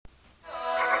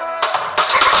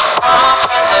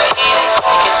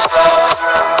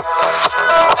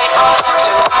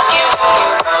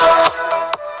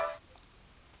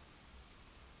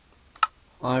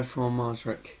everyone,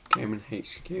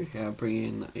 MarzRackGamingHq here,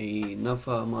 bringing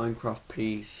another Minecraft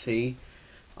PC.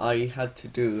 I had to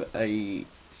do a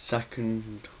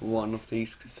second one of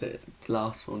these because the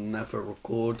last one never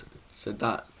recorded, so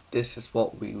this is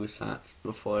what we was at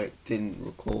before it didn't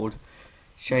record.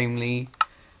 Shamefully,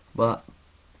 but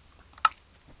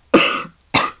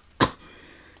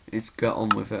let's get on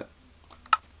with it.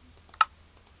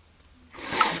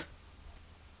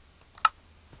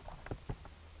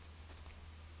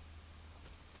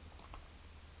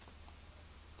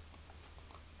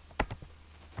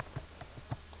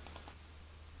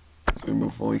 So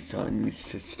before we start, I need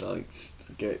to just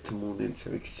get it to morning so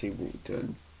we can see what we're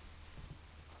doing.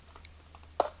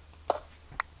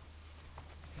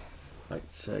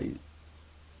 So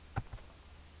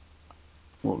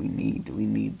what we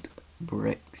need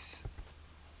bricks.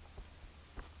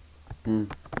 I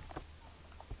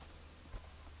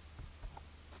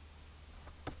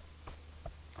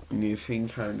need to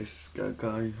think how this is gonna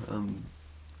go.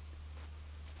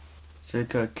 So I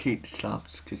gotta keep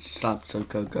slabs, because slabs are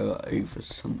gonna go over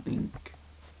something.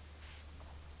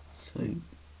 So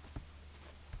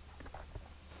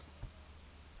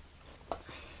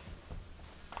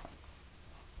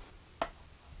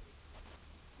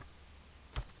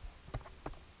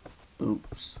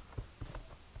oops.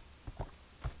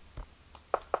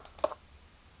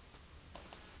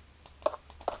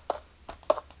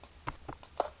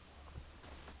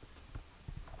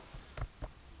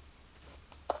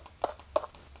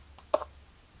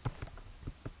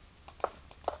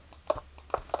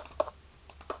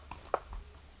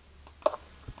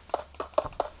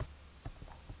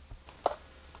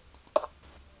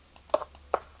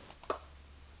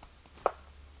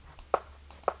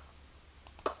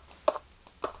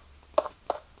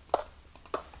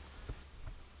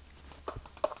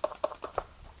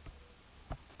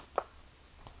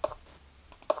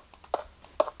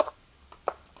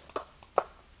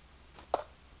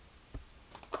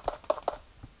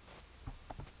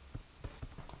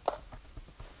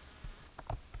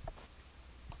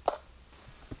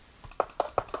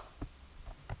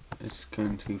 It's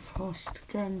going too fast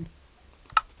again.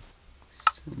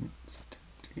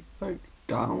 Like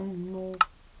down more.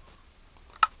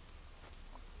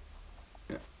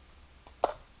 Yeah.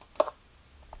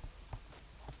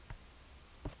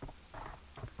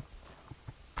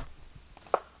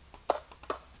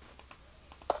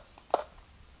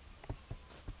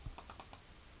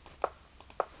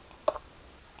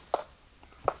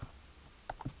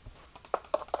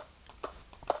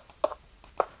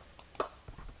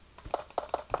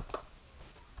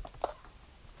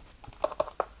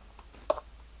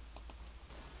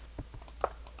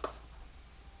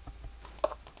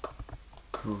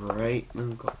 Great, now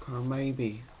I've got a car,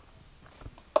 maybe.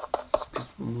 It's because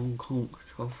my mum can't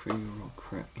control 3-year-old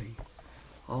correctly.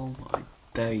 Oh my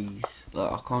days.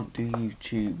 Like, I can't do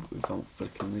YouTube without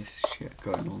flicking this shit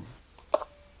going on.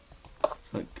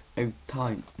 It's like, every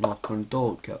time I knock on the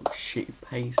door, get a shitty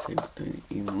pace, it don't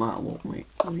even matter what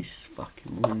waste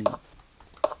fucking money.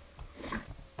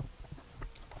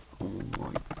 Oh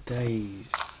my days.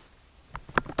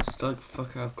 It's like,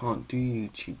 fuck, I can't do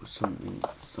YouTube or something.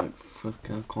 It's like,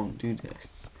 fuck, I can't do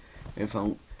this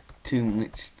without 2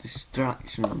 minutes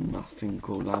distraction or nothing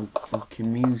called loud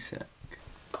fucking music.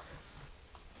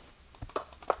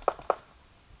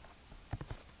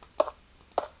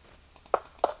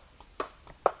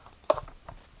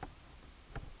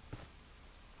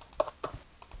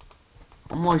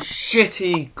 Oh my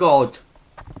shitty god!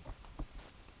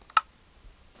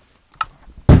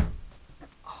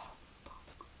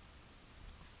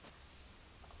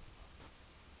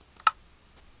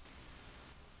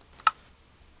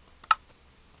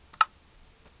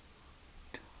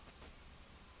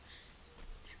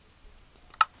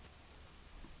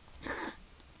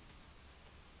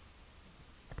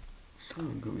 So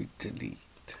I'm going to delete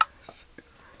this.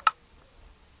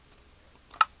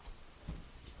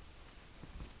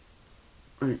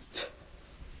 Right. Let's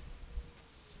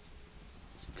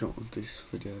get on with this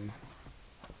video.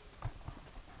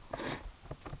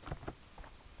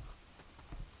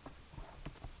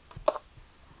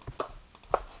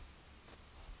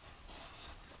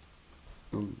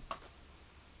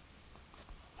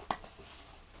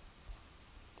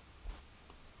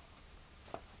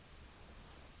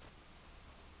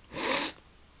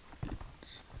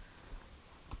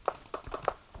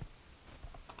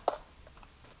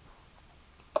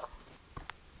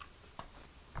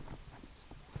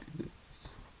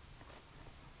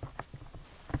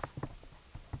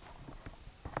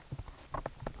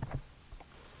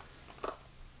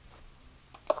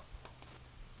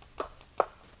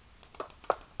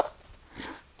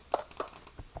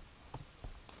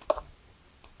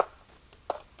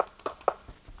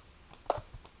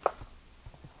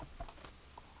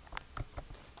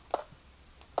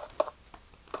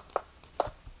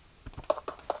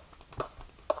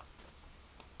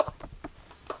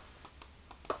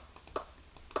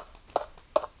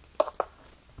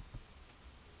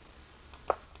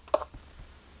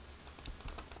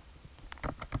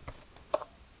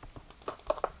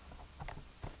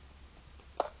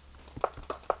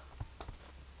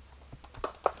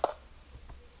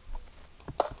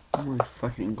 Oh my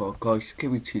fucking god, guys,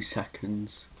 give me 2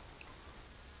 seconds.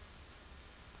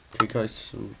 Okay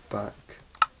guys, I'm back.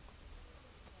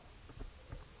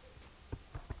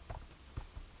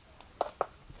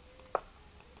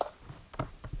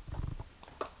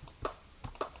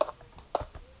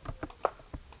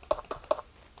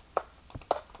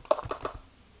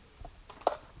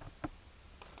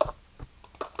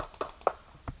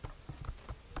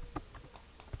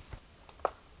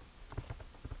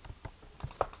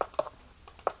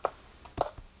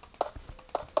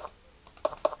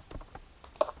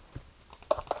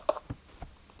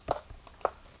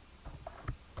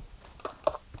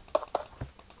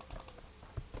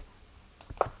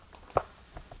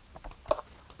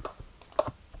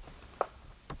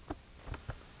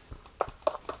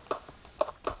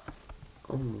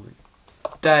 Oh my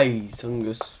days, I'm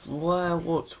gonna swear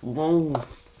what's wrong with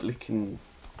flicking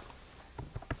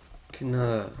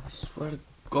swear to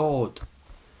God.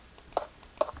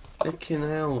 Flicking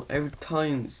out every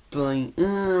time it's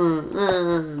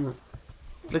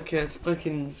like it's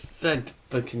fucking said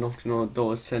fucking knocking on the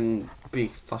door saying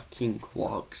big fucking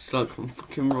quarks like I'm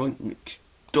fucking right next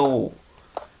door.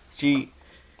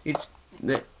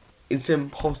 It's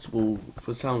impossible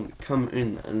for sound to come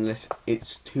in unless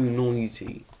it's too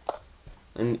noisy.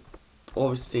 And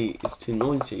obviously it's too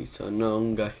noisy, so I no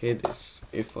longer hear this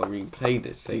if I replay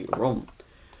this later on.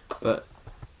 But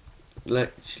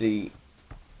literally,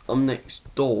 I'm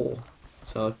next door,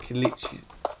 so I can literally.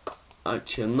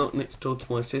 Actually, I'm not next door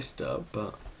to my sister,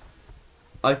 but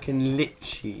I can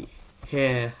literally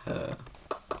hear her.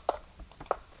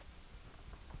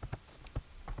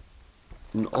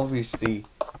 And obviously,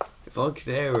 if I could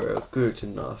hear her good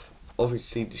enough,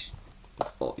 obviously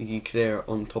you could hear her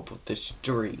on top of the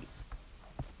street.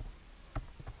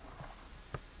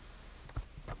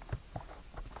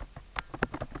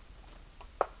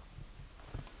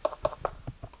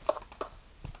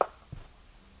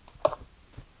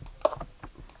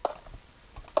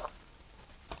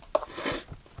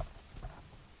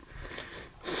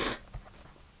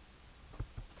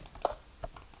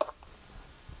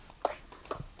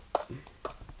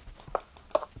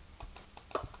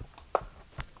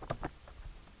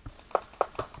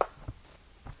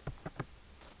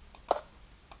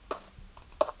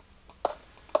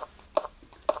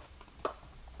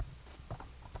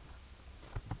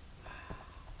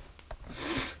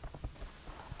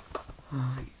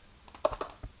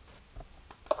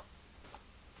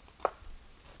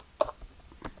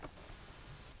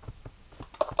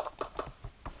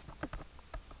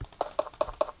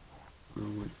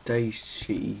 Days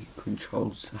she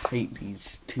controls the hate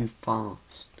these too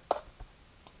fast.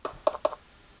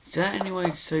 Is there any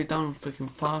way to slow down freaking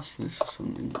fastness or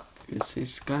something? Because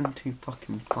it's going too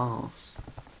fucking fast.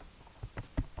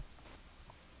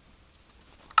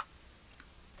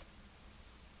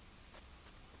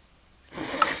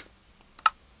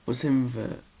 What's in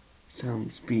the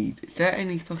sound speed? Is there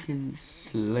any fucking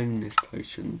slowness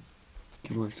potion?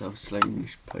 Give myself a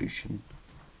slowness potion.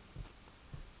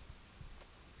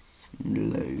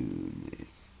 Slowness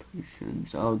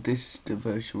potions. Oh, this is the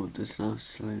version of this now.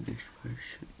 Slowness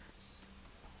potions.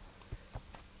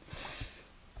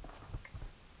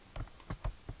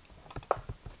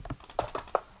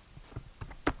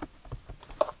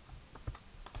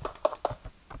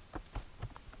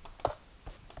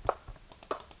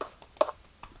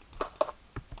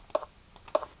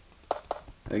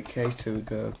 Okay, so we're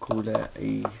gonna call it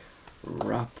a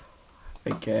wrap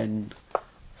again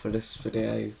for this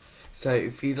video. So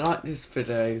if you like this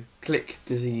video, click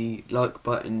the like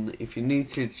button. If you're new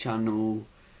to the channel,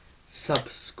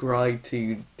 subscribe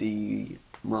to the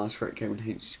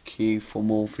MarzRackGamingHq for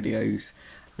more videos,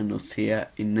 and I'll see you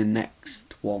in the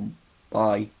next one.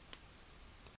 Bye.